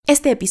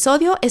Este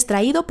episodio es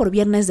traído por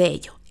Viernes de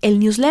Ello, el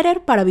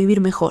newsletter para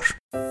vivir mejor.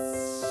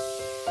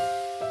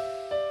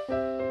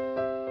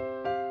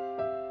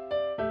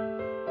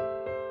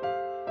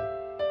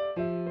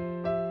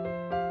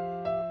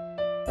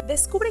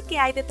 Descubre qué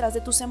hay detrás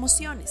de tus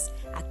emociones,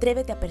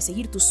 atrévete a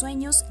perseguir tus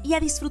sueños y a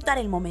disfrutar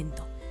el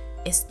momento.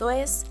 Esto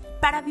es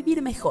Para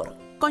Vivir Mejor,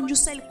 con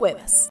Yusel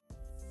Cuevas.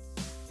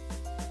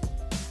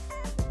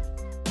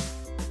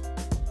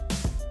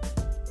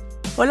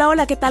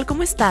 Hola, ¿qué tal?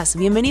 ¿Cómo estás?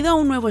 Bienvenido a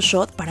un nuevo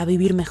shot para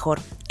vivir mejor.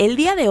 El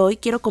día de hoy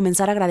quiero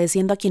comenzar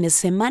agradeciendo a quienes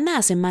semana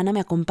a semana me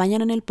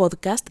acompañan en el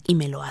podcast y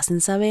me lo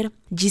hacen saber.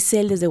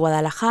 Giselle desde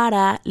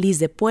Guadalajara, Liz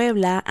de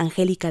Puebla,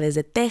 Angélica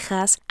desde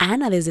Texas,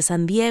 Ana desde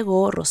San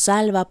Diego,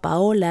 Rosalba,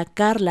 Paola,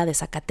 Carla de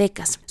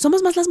Zacatecas.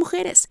 Somos más las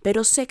mujeres,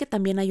 pero sé que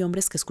también hay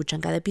hombres que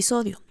escuchan cada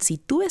episodio. Si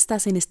tú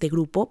estás en este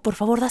grupo, por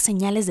favor da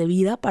señales de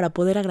vida para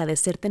poder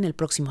agradecerte en el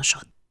próximo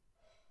shot.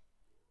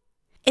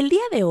 El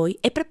día de hoy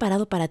he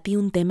preparado para ti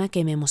un tema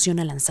que me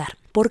emociona lanzar,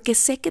 porque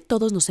sé que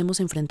todos nos hemos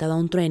enfrentado a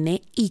un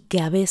truene y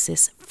que a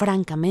veces,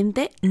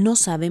 francamente, no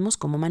sabemos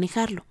cómo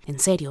manejarlo. En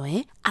serio,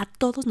 a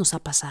todos nos ha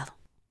pasado.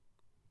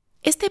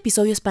 Este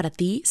episodio es para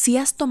ti si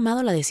has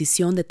tomado la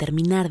decisión de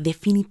terminar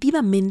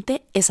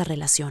definitivamente esa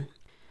relación.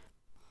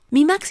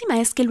 Mi máxima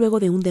es que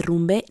luego de un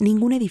derrumbe,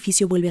 ningún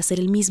edificio vuelve a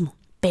ser el mismo,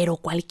 pero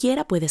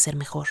cualquiera puede ser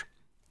mejor.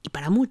 Y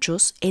para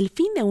muchos, el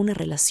fin de una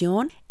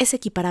relación es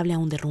equiparable a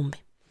un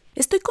derrumbe.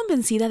 Estoy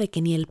convencida de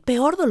que ni el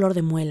peor dolor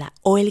de muela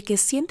o el que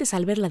sientes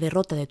al ver la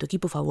derrota de tu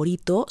equipo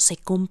favorito se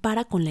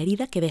compara con la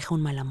herida que deja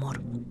un mal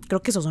amor.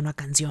 Creo que eso es una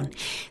canción.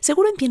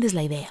 Seguro entiendes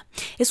la idea.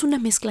 Es una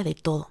mezcla de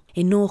todo.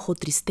 Enojo,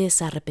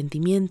 tristeza,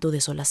 arrepentimiento,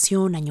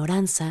 desolación,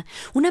 añoranza.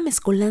 Una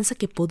mezcolanza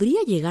que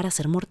podría llegar a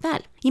ser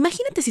mortal.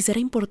 Imagínate si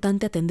será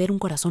importante atender un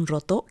corazón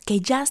roto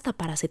que ya hasta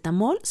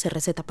paracetamol se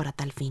receta para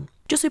tal fin.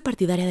 Yo soy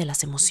partidaria de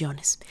las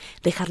emociones.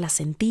 Dejarlas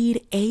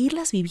sentir e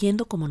irlas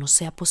viviendo como nos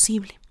sea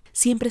posible.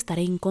 Siempre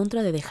estaré en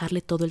contra de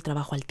dejarle todo el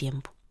trabajo al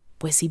tiempo,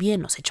 pues si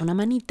bien nos echa una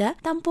manita,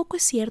 tampoco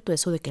es cierto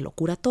eso de que lo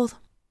cura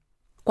todo.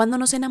 Cuando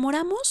nos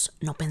enamoramos,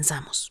 no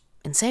pensamos.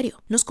 En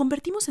serio, nos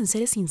convertimos en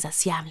seres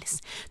insaciables.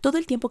 Todo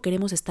el tiempo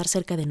queremos estar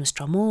cerca de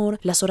nuestro amor,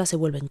 las horas se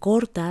vuelven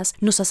cortas,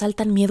 nos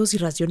asaltan miedos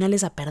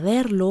irracionales a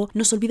perderlo,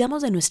 nos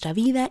olvidamos de nuestra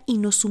vida y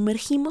nos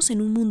sumergimos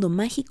en un mundo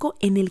mágico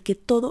en el que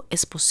todo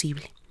es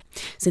posible.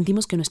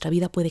 Sentimos que nuestra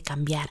vida puede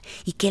cambiar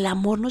y que el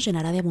amor nos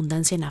llenará de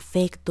abundancia en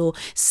afecto,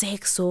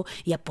 sexo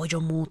y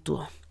apoyo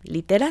mutuo.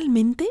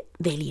 Literalmente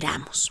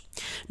deliramos.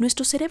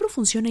 Nuestro cerebro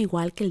funciona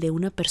igual que el de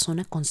una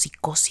persona con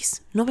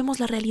psicosis. No vemos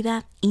la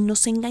realidad y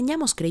nos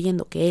engañamos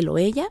creyendo que él o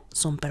ella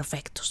son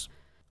perfectos.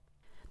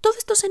 Todo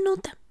esto se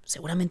nota.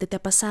 Seguramente te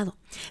ha pasado.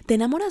 Te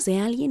enamoras de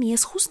alguien y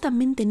es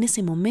justamente en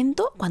ese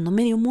momento cuando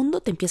medio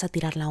mundo te empieza a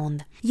tirar la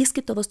onda. Y es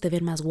que todos te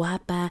ven más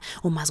guapa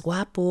o más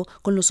guapo,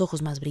 con los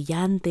ojos más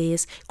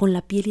brillantes, con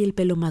la piel y el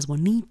pelo más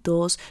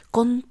bonitos,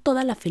 con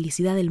toda la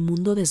felicidad del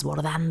mundo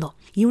desbordando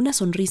y una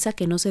sonrisa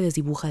que no se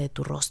desdibuja de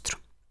tu rostro.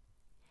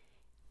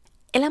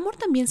 El amor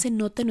también se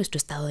nota en nuestro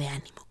estado de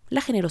ánimo,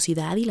 la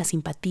generosidad y la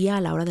simpatía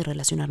a la hora de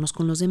relacionarnos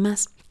con los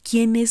demás,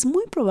 quienes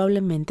muy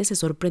probablemente se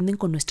sorprenden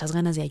con nuestras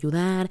ganas de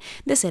ayudar,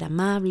 de ser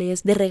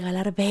amables, de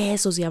regalar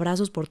besos y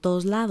abrazos por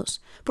todos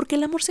lados, porque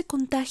el amor se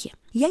contagia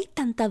y hay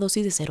tanta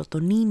dosis de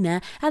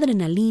serotonina,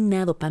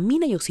 adrenalina,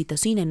 dopamina y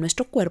oxitocina en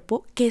nuestro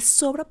cuerpo que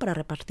sobra para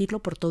repartirlo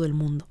por todo el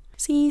mundo.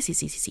 Sí,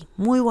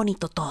 muy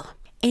bonito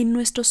todo. En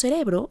nuestro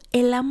cerebro,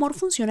 el amor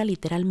funciona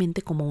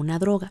literalmente como una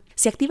droga.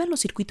 Se activan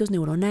los circuitos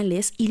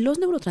neuronales y los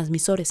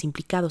neurotransmisores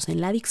implicados en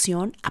la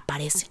adicción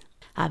aparecen.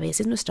 A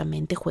veces nuestra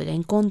mente juega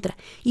en contra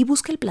y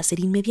busca el placer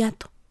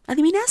inmediato.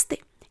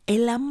 ¿Adivinaste?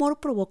 El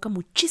amor provoca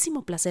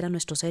muchísimo placer a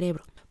nuestro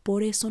cerebro.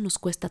 Por eso nos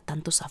cuesta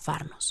tanto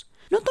zafarnos.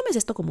 No tomes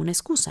esto como una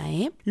excusa,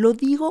 Lo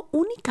digo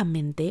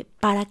únicamente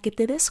para que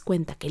te des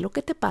cuenta que lo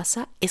que te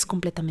pasa es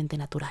completamente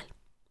natural.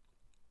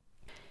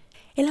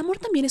 El amor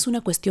también es una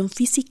cuestión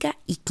física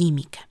y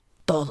química.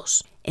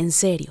 Todos, en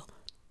serio,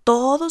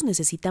 todos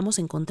necesitamos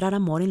encontrar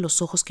amor en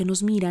los ojos que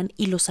nos miran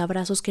y los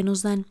abrazos que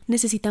nos dan.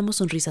 Necesitamos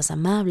sonrisas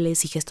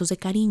amables y gestos de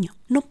cariño.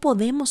 No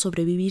podemos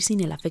sobrevivir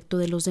sin el afecto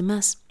de los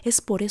demás. Es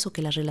por eso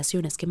que las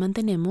relaciones que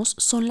mantenemos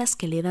son las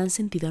que le dan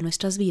sentido a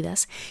nuestras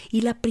vidas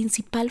y la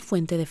principal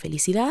fuente de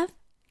felicidad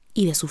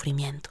y de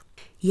sufrimiento.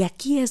 Y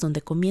aquí es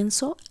donde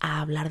comienzo a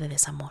hablar de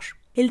desamor.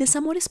 El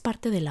desamor es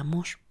parte del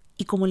amor.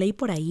 Y como leí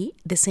por ahí,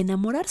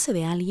 desenamorarse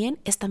de alguien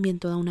es también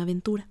toda una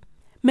aventura.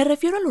 Me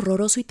refiero al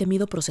horroroso y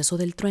temido proceso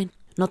del truene.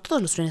 No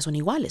todos los truenes son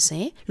iguales,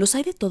 Los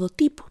hay de todo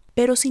tipo.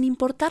 Pero sin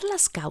importar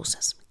las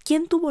causas,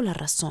 quién tuvo la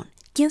razón,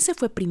 quién se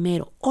fue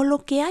primero o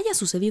lo que haya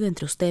sucedido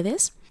entre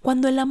ustedes,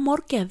 cuando el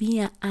amor que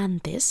había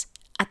antes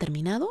ha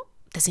terminado,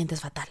 te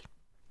sientes fatal.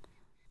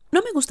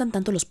 No me gustan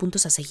tanto los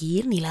puntos a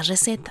seguir ni las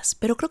recetas,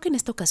 pero creo que en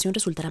esta ocasión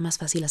resultará más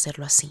fácil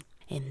hacerlo así.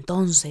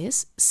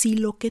 Entonces, si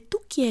lo que tú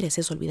quieres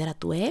es olvidar a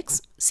tu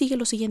ex, sigue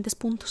los siguientes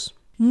puntos.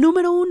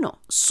 Número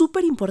 1,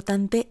 súper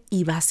importante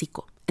y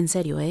básico. En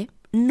serio,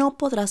 no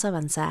podrás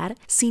avanzar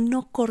si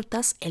no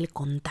cortas el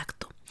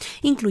contacto.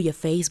 Incluye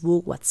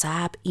Facebook,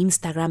 WhatsApp,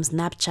 Instagram,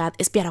 Snapchat,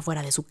 espiar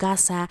afuera de su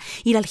casa,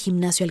 ir al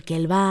gimnasio al que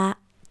él va,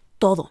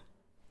 todo.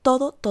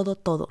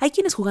 Todo. Hay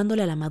quienes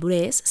jugándole a la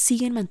madurez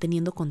siguen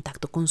manteniendo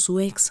contacto con su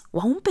ex,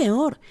 o aún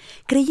peor,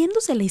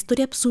 creyéndose la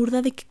historia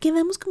absurda de que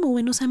quedamos como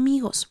buenos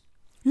amigos.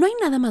 No hay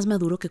nada más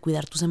maduro que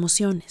cuidar tus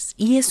emociones,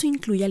 y eso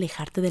incluye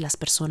alejarte de las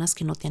personas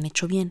que no te han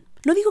hecho bien.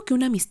 No digo que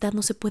una amistad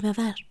no se pueda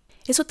dar.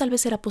 Eso tal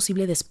vez será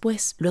posible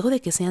después, luego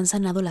de que se han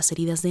sanado las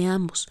heridas de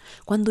ambos,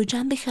 cuando ya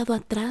han dejado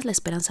atrás la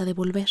esperanza de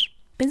volver.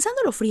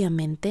 Pensándolo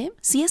fríamente,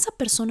 si esa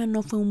persona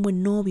no fue un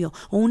buen novio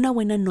o una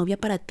buena novia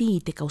para ti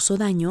y te causó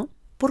daño,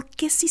 ¿por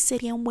qué sí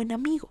sería un buen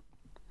amigo?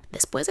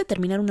 Después de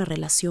terminar una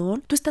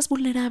relación, tú estás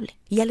vulnerable,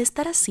 y al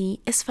estar así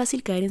es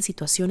fácil caer en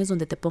situaciones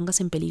donde te pongas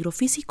en peligro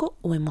físico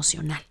o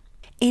emocional.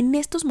 En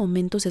estos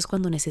momentos es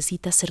cuando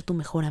necesitas ser tu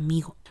mejor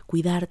amigo,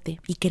 cuidarte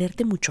y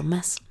quererte mucho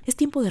más. Es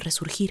tiempo de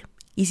resurgir,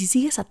 y si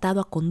sigues atado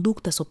a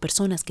conductas o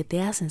personas que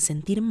te hacen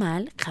sentir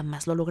mal,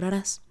 jamás lo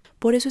lograrás.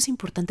 Por eso es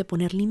importante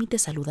poner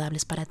límites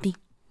saludables para ti.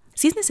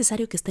 Si es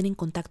necesario que estén en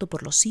contacto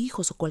por los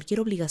hijos o cualquier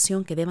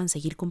obligación que deban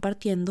seguir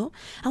compartiendo,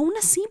 aún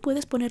así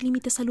puedes poner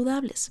límites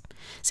saludables.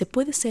 Se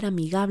puede ser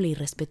amigable y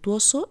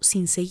respetuoso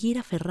sin seguir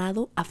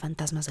aferrado a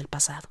fantasmas del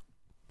pasado.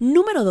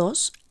 Número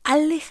 2.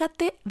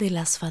 Aléjate de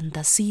las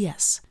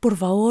fantasías. Por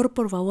favor.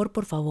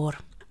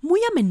 Muy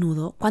a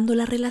menudo, cuando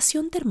la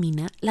relación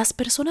termina, las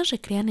personas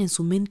recrean en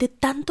su mente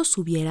tanto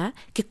su hubiera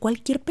que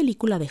cualquier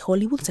película de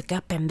Hollywood se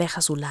queda pendeja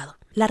a su lado.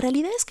 La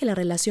realidad es que la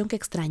relación que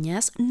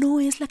extrañas no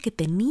es la que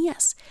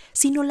tenías,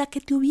 sino la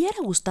que te hubiera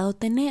gustado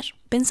tener.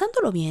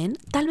 Pensándolo bien,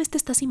 tal vez te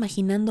estás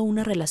imaginando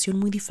una relación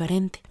muy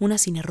diferente, una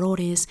sin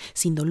errores,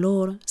 sin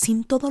dolor,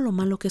 sin todo lo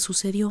malo que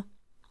sucedió.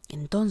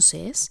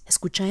 Entonces,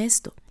 escucha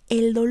esto,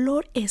 el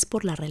dolor es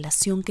por la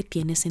relación que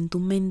tienes en tu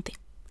mente,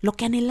 lo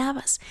que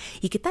anhelabas,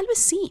 y que tal vez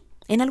sí,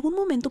 en algún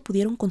momento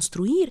pudieron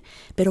construir,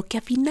 pero que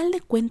a final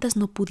de cuentas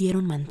no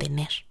pudieron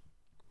mantener.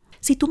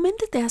 Si tu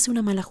mente te hace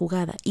una mala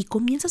jugada y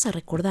comienzas a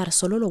recordar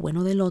solo lo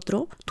bueno del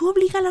otro, tú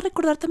oblígala a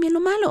recordar también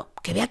lo malo,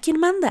 que vea quién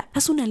manda.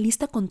 Haz una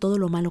lista con todo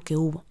lo malo que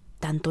hubo,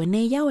 tanto en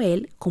ella o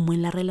él como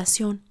en la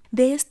relación.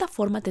 De esta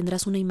forma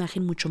tendrás una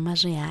imagen mucho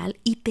más real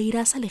y te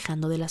irás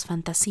alejando de las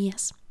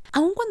fantasías.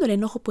 Aun cuando el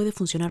enojo puede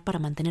funcionar para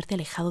mantenerte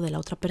alejado de la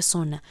otra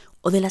persona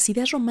o de las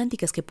ideas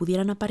románticas que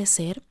pudieran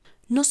aparecer,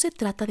 no se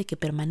trata de que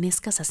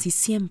permanezcas así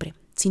siempre,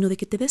 sino de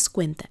que te des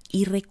cuenta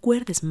y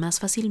recuerdes más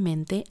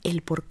fácilmente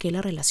el por qué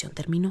la relación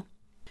terminó.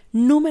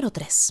 Número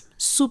 3.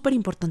 Súper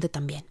importante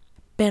también.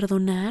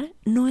 Perdonar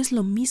no es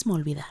lo mismo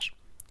olvidar.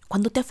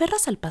 Cuando te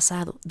aferras al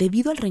pasado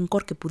debido al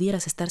rencor que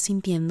pudieras estar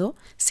sintiendo,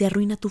 se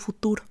arruina tu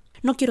futuro.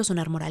 No quiero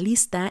sonar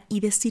moralista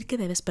y decir que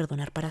debes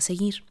perdonar para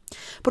seguir,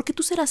 porque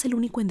tú serás el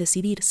único en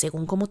decidir,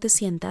 según cómo te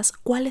sientas,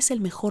 cuál es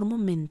el mejor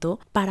momento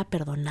para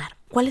perdonar,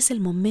 cuál es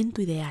el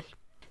momento ideal.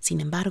 Sin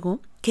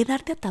embargo,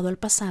 quedarte atado al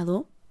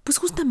pasado, pues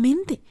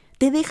justamente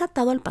te deja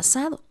atado al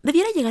pasado.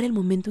 Debiera llegar el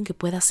momento en que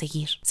puedas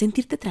seguir,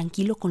 sentirte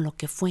tranquilo con lo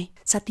que fue,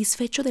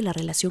 satisfecho de la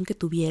relación que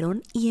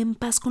tuvieron y en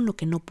paz con lo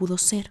que no pudo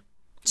ser.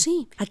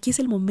 Sí, aquí es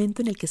el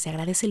momento en el que se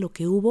agradece lo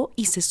que hubo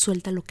y se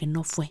suelta lo que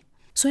no fue.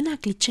 Suena a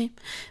cliché,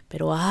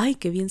 pero ¡ay,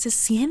 qué bien se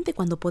siente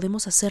cuando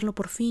podemos hacerlo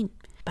por fin!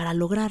 Para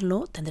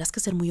lograrlo, tendrás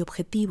que ser muy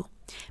objetivo,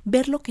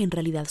 ver lo que en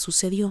realidad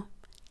sucedió,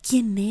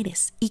 quién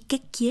eres y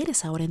qué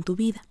quieres ahora en tu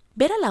vida.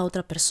 Ver a la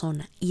otra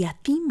persona y a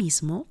ti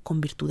mismo con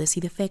virtudes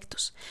y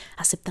defectos,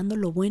 aceptando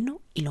lo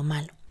bueno y lo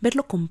malo.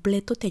 Verlo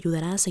completo te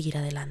ayudará a seguir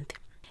adelante.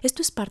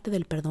 Esto es parte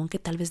del perdón que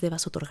tal vez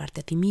debas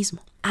otorgarte a ti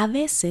mismo. A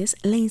veces,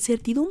 la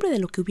incertidumbre de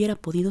lo que hubiera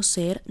podido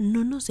ser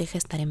no nos deja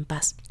estar en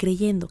paz,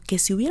 creyendo que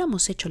si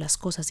hubiéramos hecho las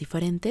cosas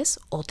diferentes,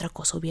 otra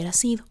cosa hubiera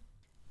sido.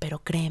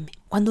 Pero créeme,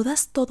 cuando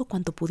das todo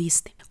cuanto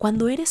pudiste,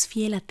 cuando eres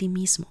fiel a ti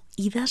mismo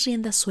y das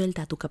rienda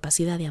suelta a tu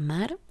capacidad de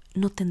amar,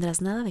 no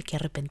tendrás nada de qué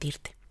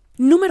arrepentirte.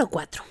 Número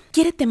 4.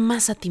 Quiérete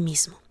más a ti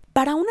mismo.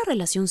 Para una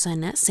relación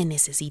sana se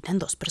necesitan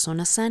dos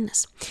personas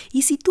sanas.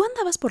 Y si tú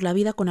andabas por la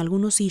vida con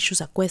algunos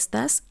issues a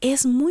cuestas,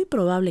 es muy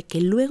probable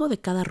que luego de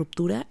cada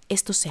ruptura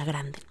estos se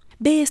agranden.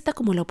 Ve esta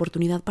como la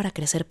oportunidad para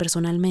crecer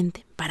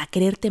personalmente, para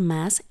quererte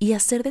más y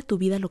hacer de tu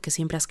vida lo que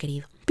siempre has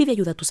querido. Pide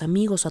ayuda a tus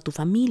amigos o a tu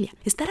familia.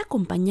 Estar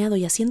acompañado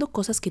y haciendo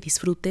cosas que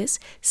disfrutes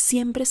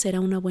siempre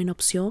será una buena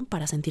opción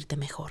para sentirte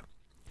mejor.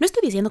 No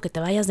estoy diciendo que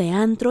te vayas de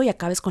antro y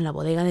acabes con la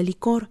bodega de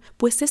licor,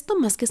 pues esto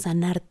más que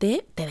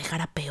sanarte te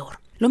dejará peor.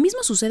 Lo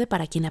mismo sucede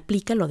para quien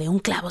aplica lo de un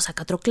clavo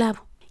saca otro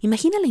clavo.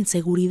 Imagina la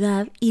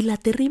inseguridad y la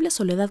terrible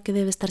soledad que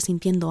debe estar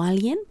sintiendo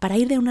alguien para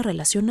ir de una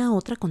relación a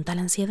otra con tal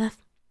ansiedad.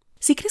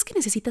 Si crees que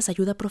necesitas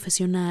ayuda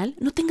profesional,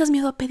 no tengas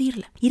miedo a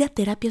pedirla. Ir a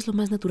terapia es lo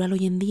más natural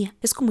hoy en día.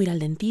 Es como ir al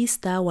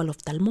dentista o al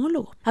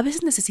oftalmólogo. A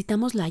veces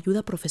necesitamos la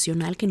ayuda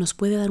profesional que nos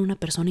puede dar una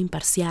persona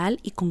imparcial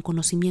y con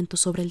conocimiento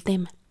sobre el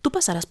tema. Tú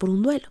pasarás por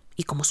un duelo,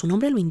 y como su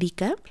nombre lo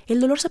indica,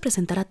 el dolor se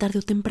presentará tarde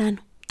o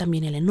temprano.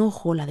 También el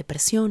enojo, la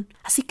depresión.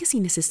 Así que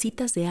si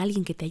necesitas de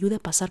alguien que te ayude a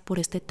pasar por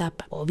esta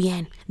etapa, o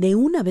bien de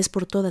una vez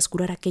por todas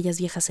curar aquellas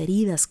viejas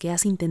heridas que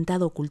has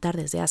intentado ocultar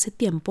desde hace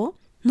tiempo,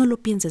 no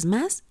lo pienses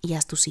más y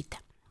haz tu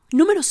cita.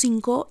 Número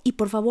 5, y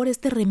por favor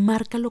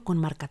remárcalo con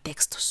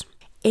marcatextos.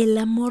 El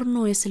amor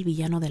no es el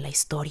villano de la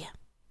historia.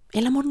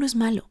 El amor no es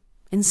malo.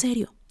 En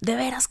serio, de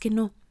veras que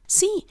no.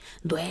 Sí,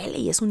 duele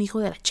y es un hijo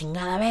de la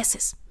chingada a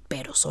veces,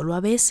 pero solo a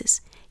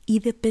veces, y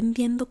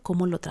dependiendo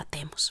cómo lo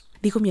tratemos.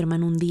 Dijo mi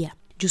hermano un día: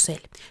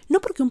 Yusel,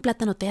 no porque un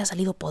plátano te haya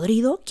salido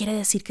podrido, quiere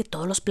decir que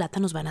todos los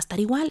plátanos van a estar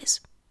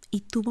iguales.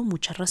 Y tuvo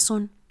mucha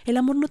razón. El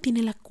amor no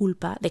tiene la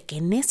culpa de que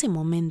en ese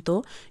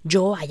momento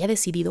yo haya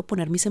decidido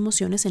poner mis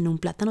emociones en un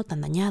plátano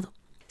tan dañado.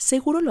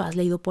 Seguro lo has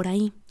leído por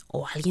ahí,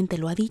 o alguien te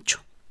lo ha dicho.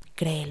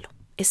 Créelo,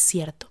 es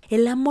cierto.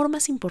 El amor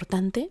más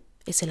importante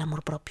es el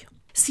amor propio.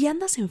 Si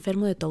andas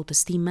enfermo de tu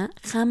autoestima,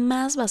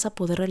 jamás vas a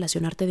poder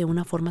relacionarte de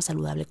una forma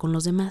saludable con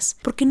los demás,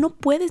 porque no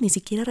puedes ni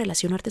siquiera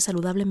relacionarte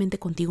saludablemente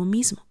contigo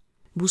mismo.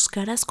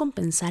 Buscarás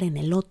compensar en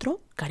el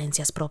otro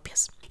carencias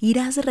propias.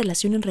 Irás de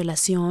relación en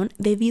relación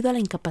debido a la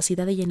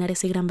incapacidad de llenar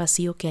ese gran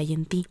vacío que hay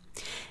en ti.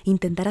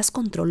 Intentarás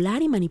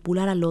controlar y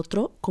manipular al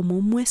otro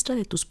como muestra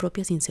de tus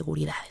propias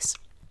inseguridades.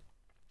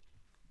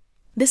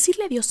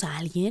 Decirle adiós a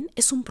alguien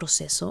es un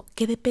proceso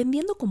que,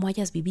 dependiendo cómo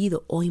hayas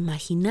vivido o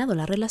imaginado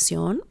la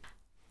relación,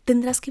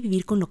 tendrás que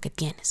vivir con lo que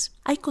tienes.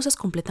 Hay cosas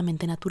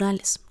completamente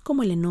naturales,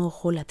 como el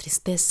enojo, la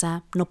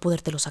tristeza, no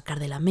podértelo sacar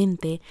de la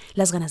mente,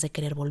 las ganas de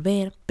querer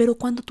volver, pero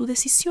cuando tu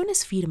decisión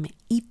es firme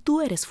y tú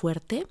eres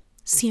fuerte,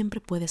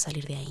 siempre puedes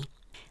salir de ahí.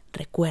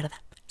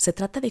 Recuerda, se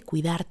trata de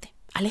cuidarte.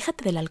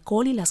 Aléjate del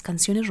alcohol y las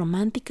canciones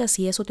románticas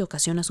si eso te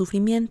ocasiona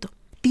sufrimiento.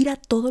 Tira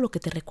todo lo que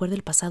te recuerde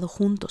el pasado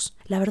juntos.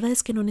 La verdad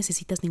es que no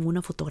necesitas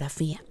ninguna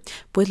fotografía,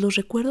 pues los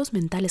recuerdos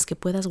mentales que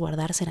puedas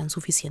guardar serán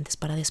suficientes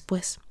para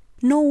después.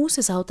 No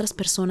uses a otras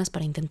personas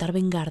para intentar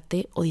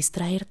vengarte o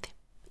distraerte.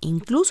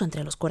 Incluso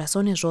entre los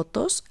corazones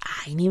rotos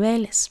hay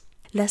niveles.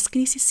 Las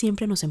crisis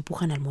siempre nos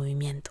empujan al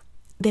movimiento.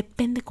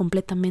 Depende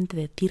completamente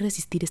de ti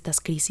resistir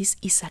estas crisis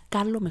y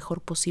sacar lo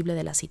mejor posible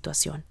de la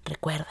situación.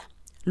 Recuerda,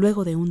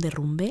 luego de un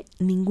derrumbe,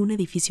 ningún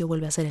edificio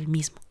vuelve a ser el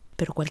mismo,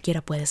 pero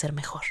cualquiera puede ser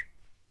mejor.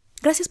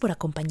 Gracias por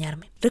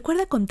acompañarme.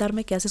 Recuerda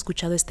contarme que has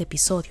escuchado este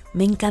episodio.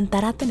 Me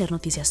encantará tener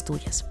noticias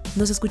tuyas.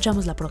 Nos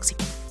escuchamos la próxima.